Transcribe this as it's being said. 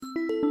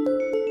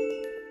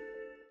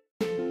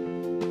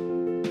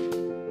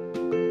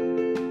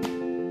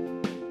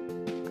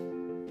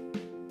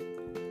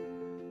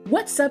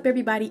What's up,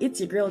 everybody?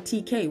 It's your girl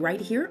TK right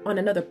here on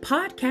another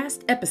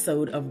podcast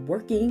episode of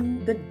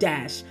Working the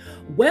Dash.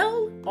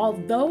 Well,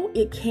 although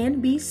it can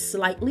be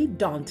slightly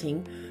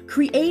daunting,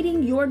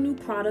 creating your new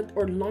product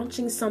or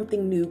launching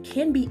something new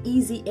can be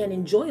easy and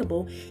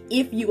enjoyable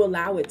if you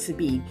allow it to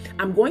be.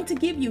 I'm going to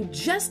give you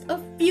just a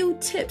few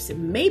tips,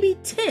 maybe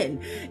 10,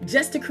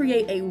 just to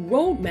create a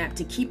roadmap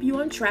to keep you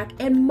on track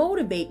and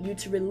motivate you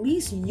to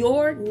release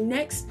your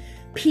next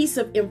piece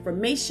of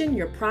information,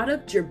 your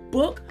product, your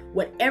book,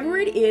 whatever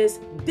it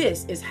is.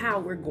 This is how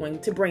we're going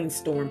to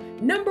brainstorm.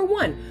 Number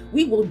one,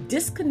 we will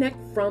disconnect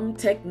from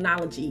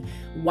technology.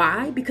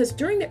 Why? Because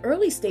during the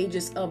early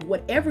stages of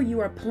whatever you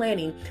are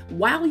planning,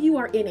 while you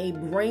are in a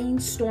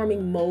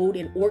brainstorming mode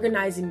and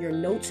organizing your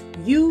notes,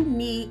 you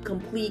need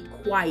complete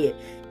quiet.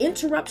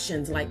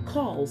 Interruptions like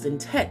calls and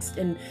texts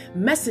and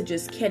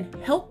messages can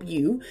help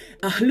you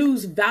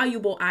lose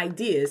valuable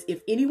ideas.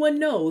 If anyone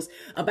knows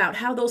about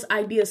how those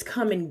ideas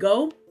come and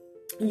go,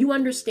 you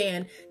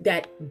understand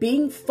that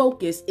being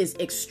focused is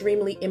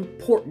extremely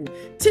important.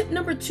 Tip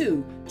number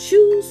 2,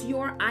 choose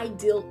your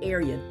ideal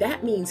area.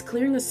 That means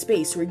clearing a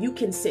space where you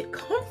can sit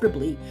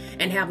comfortably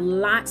and have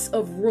lots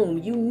of room.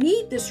 You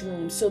need this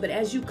room so that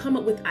as you come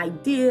up with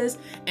ideas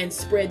and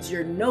spreads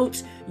your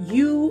notes,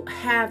 you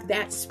have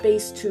that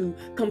space to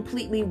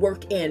completely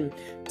work in.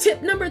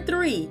 Tip number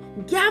 3,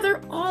 gather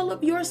all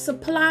of your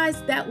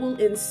supplies that will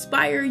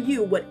inspire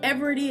you,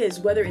 whatever it is,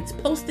 whether it's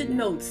Post-it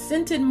notes,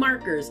 scented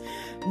markers,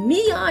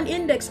 neon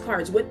index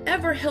cards,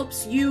 whatever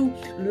helps you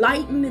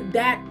lighten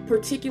that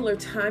particular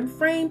time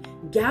frame.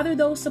 Gather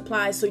those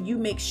supplies so you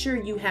make sure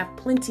you have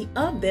plenty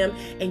of them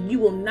and you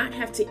will not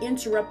have to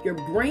interrupt your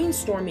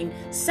brainstorming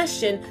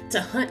session to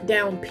hunt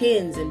down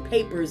pens and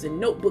papers and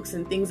notebooks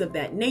and things of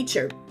that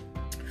nature.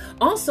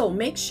 Also,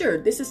 make sure,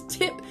 this is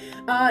tip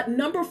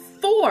number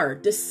 4,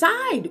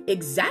 decide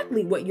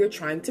exactly what you're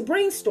trying to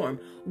brainstorm.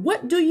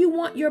 What do you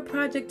want your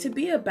project to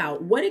be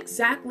about? What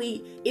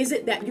exactly is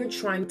it that you're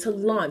trying to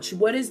launch?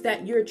 What is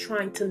that you're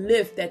trying to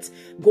lift that's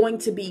going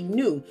to be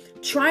new?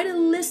 Try to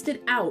list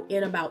it out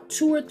in about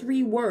 2 or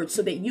 3 words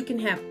so that you can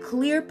have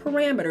clear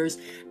parameters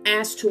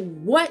as to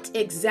what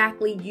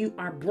exactly you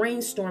are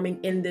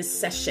brainstorming in this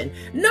session.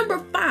 Number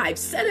 5,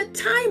 set a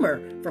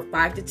timer for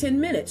 5 to 10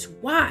 minutes.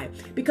 Why?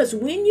 Because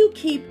when you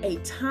keep a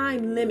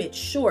time limit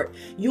short,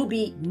 you'll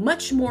be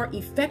much more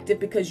effective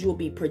because you'll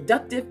be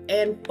productive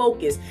and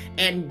focused.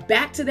 And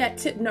back to that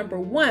tip number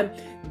 1,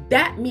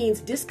 that means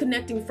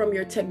disconnecting from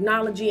your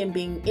technology and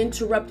being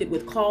interrupted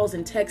with calls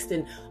and texts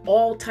and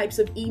all types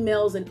of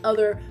emails and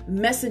other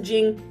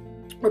messaging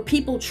or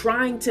people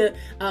trying to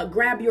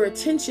grab your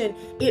attention.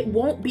 It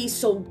won't be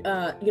so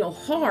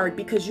hard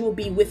because you will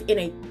be within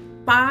a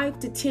 5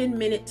 to 10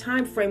 minute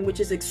time frame, which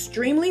is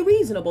extremely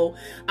reasonable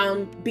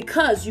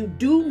because you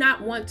do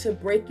not want to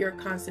break your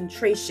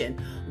concentration.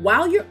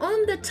 While you're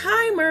on the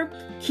timer,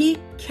 keep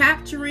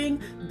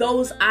capturing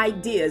those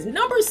ideas.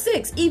 Number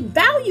 6,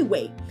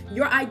 evaluate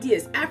your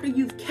ideas after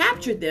you've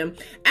captured them.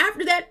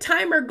 After that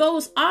timer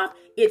goes off,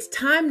 it's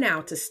time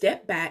now to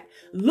step back,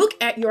 look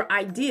at your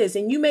ideas,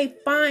 and you may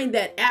find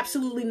that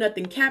absolutely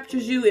nothing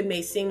captures you. It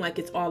may seem like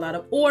it's all out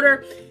of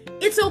order.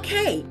 It's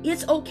okay.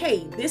 It's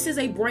okay. This is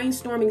a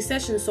brainstorming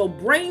session. So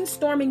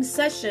brainstorming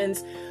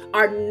sessions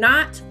are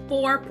not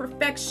for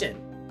perfection.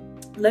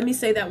 Let me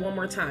say that one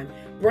more time.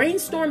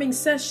 Brainstorming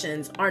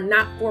sessions are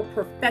not for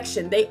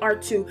perfection. They are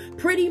to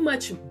pretty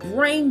much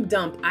brain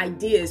dump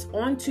ideas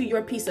onto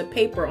your piece of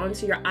paper,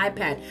 onto your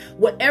iPad,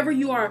 whatever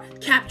you are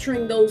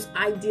capturing those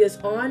ideas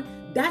on.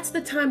 That's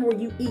the time where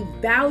you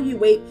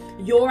evaluate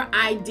your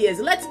ideas.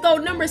 Let's go.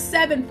 Number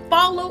 7,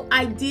 follow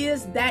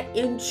ideas that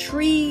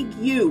intrigue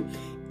you.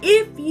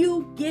 If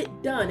you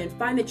get done and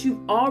find that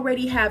you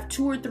already have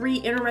 2 or 3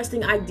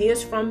 interesting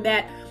ideas from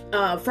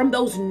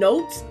those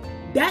notes,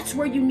 that's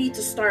where you need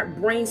to start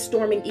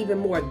brainstorming even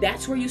more.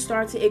 That's where you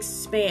start to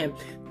expand.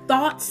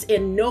 Thoughts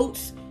and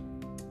notes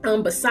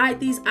beside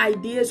these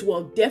ideas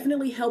will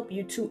definitely help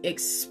you to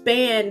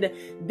expand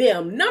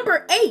them.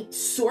 Number 8,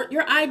 sort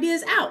your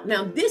ideas out.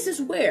 Now, this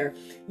is where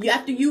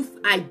after you've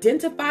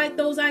identified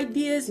those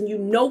ideas and you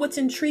know what's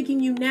intriguing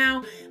you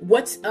now,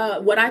 what's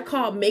what I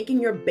call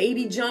making your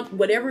baby jump,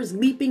 whatever's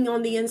leaping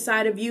on the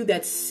inside of you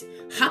that's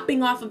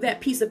hopping off of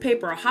that piece of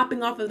paper or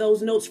hopping off of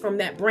those notes from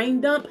that brain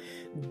dump,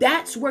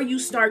 that's where you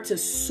start to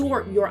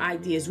sort your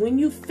ideas. When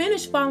you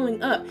finish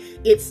following up,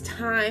 it's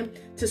time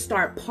to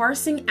start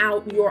parsing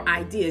out your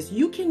ideas.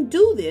 You can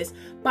do this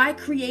by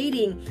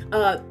creating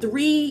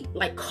 3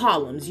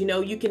 columns.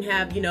 You can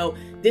have,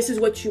 this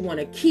is what you want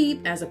to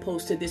keep as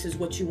opposed to this is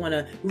what you want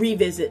to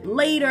revisit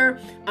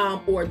later,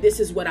 or this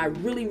is what I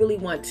really, really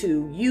want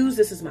to use.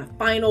 This is my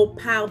final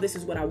pile. This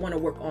is what I want to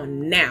work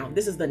on now.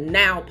 This is the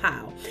now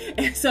pile.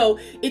 And so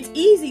it's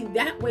easy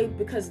that way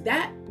because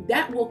that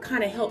will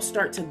kind of help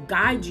start to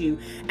guide you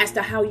as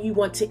to how you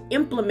want to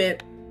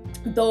implement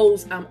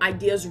those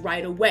ideas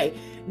right away.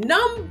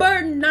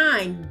 Number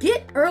 9,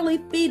 get early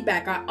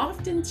feedback. I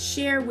often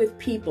share with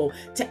people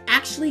to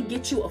actually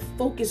get you a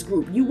focus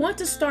group. You want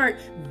to start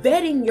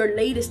vetting your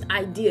latest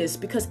ideas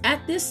because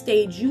at this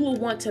stage, you will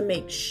want to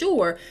make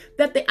sure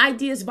that the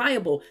idea is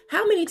viable.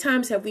 How many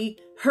times have we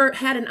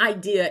had an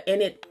idea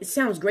and it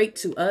sounds great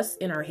to us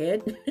in our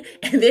head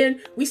and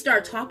then we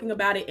start talking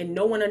about it and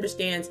no one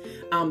understands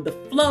the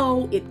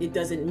flow. It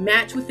doesn't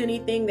match with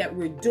anything that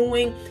we're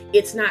doing.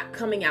 It's not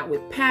coming out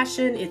with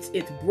passion. It's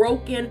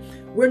broken.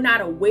 We're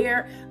not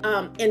aware.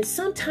 And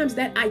sometimes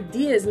that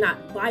idea is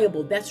not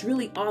viable. That's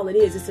really all it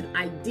is. It's an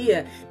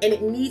idea and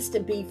it needs to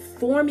be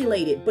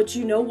formulated. But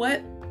you know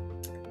what?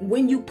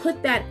 When you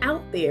put that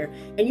out there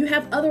and you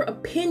have other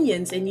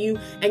opinions and you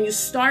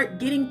start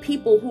getting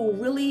people who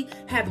really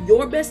have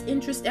your best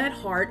interest at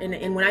heart,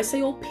 and when I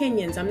say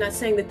opinions, I'm not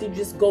saying that they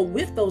just go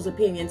with those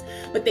opinions,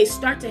 but they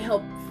start to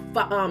help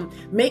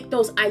make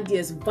those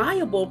ideas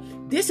viable.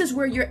 This is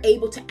where you're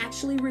able to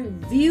actually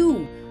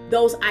review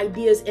those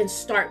ideas and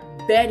start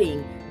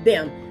vetting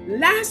them.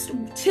 Last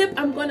tip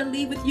I'm going to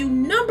leave with you,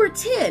 number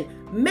 10.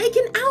 Make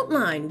an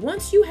outline.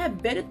 Once you have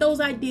vetted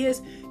those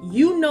ideas,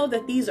 you know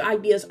that these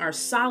ideas are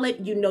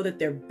solid. You know that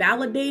they're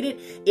validated.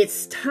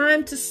 It's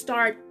time to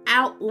start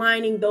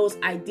outlining those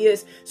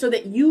ideas so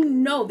that you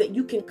know that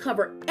you can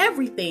cover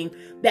everything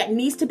that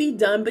needs to be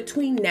done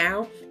between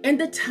now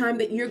and the time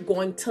that you're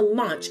going to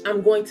launch.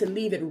 I'm going to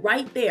leave it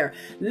right there.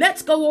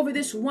 Let's go over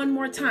this one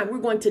more time. We're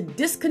going to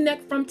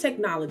disconnect from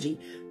technology,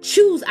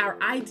 choose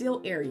our ideal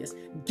areas,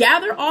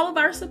 gather all of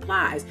our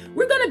supplies.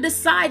 We're going to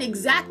decide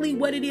exactly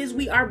what it is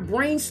we are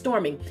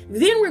brainstorming.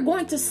 Then we're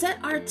going to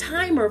set our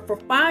timer for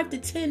 5 to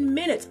 10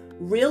 minutes,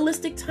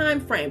 realistic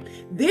time frame.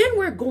 Then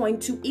we're going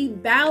to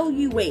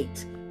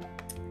evaluate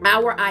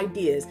our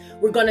ideas.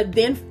 We're going to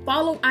then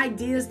follow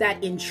ideas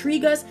that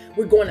intrigue us.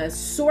 We're going to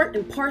sort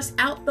and parse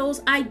out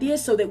those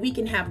ideas so that we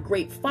can have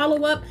great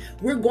follow-up.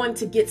 We're going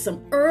to get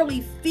some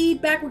early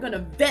feedback. We're going to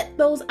vet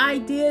those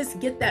ideas,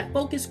 get that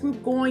focus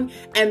group going,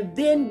 and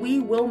then we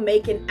will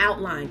make an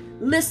outline.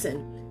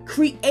 Listen,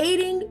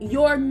 creating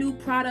your new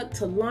product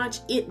to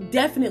launch, it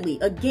definitely,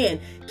 again,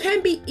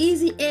 can be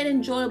easy and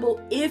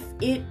enjoyable if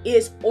it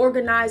is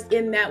organized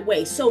in that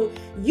way. So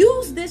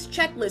use this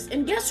checklist,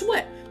 and guess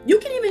what? You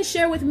can even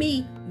share with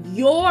me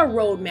your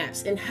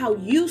roadmaps and how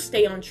you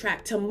stay on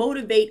track to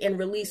motivate and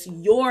release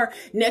your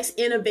next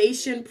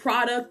innovation,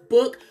 product,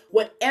 book,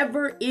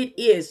 whatever it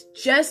is.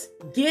 Just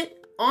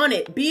get on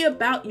it. Be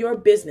about your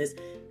business.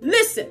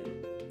 Listen,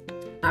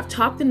 I've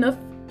talked enough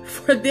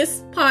for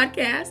this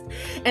podcast,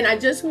 and I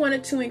just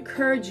wanted to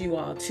encourage you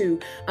all to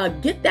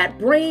get that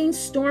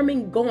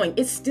brainstorming going.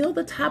 It's still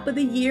the top of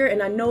the year,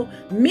 and I know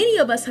many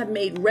of us have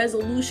made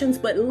resolutions,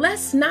 but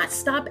let's not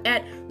stop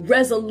at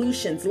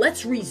resolutions.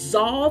 Let's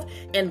resolve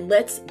and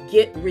let's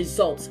get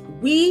results.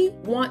 We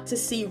want to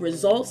see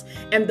results,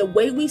 and the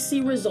way we see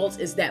results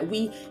is that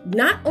we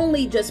not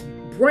only just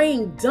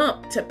brain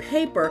dump to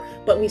paper,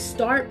 but we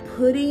start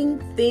putting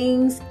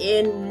things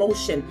in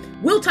motion.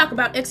 We'll talk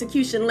about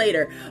execution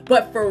later,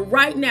 but for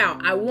right now,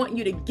 I want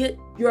you to get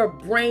your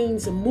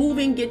brains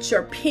moving, get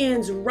your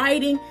pens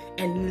writing,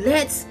 and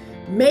let's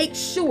make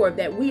sure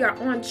that we are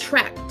on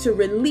track to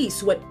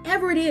release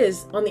whatever it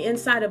is on the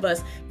inside of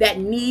us that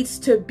needs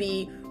to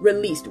be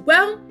released.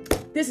 Well,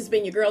 this has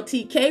been your girl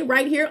TK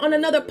right here on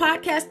another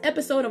podcast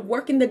episode of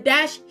Working the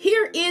Dash.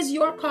 Here is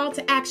your call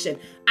to action.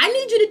 I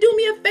need you to do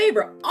me a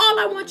favor. All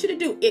I want you to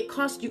do, it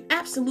costs you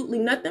absolutely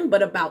nothing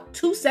but about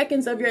 2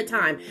 seconds of your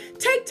time.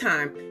 Take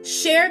time,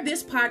 share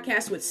this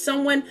podcast with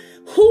someone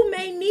who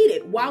may need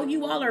it while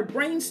you all are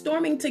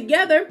brainstorming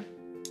together.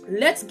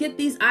 Let's get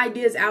these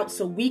ideas out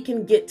so we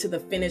can get to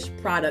the finished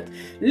product.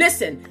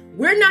 Listen,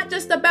 we're not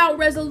just about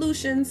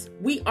resolutions.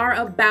 We are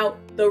about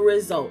the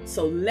result.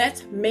 So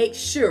let's make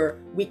sure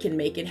we can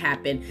make it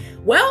happen.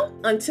 Well,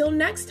 until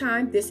next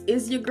time, this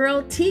is your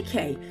girl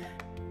TK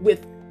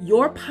with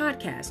your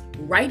podcast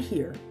right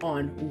here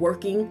on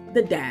Working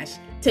the Dash.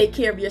 Take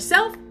care of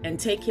yourself and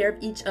take care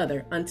of each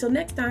other. Until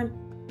next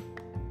time.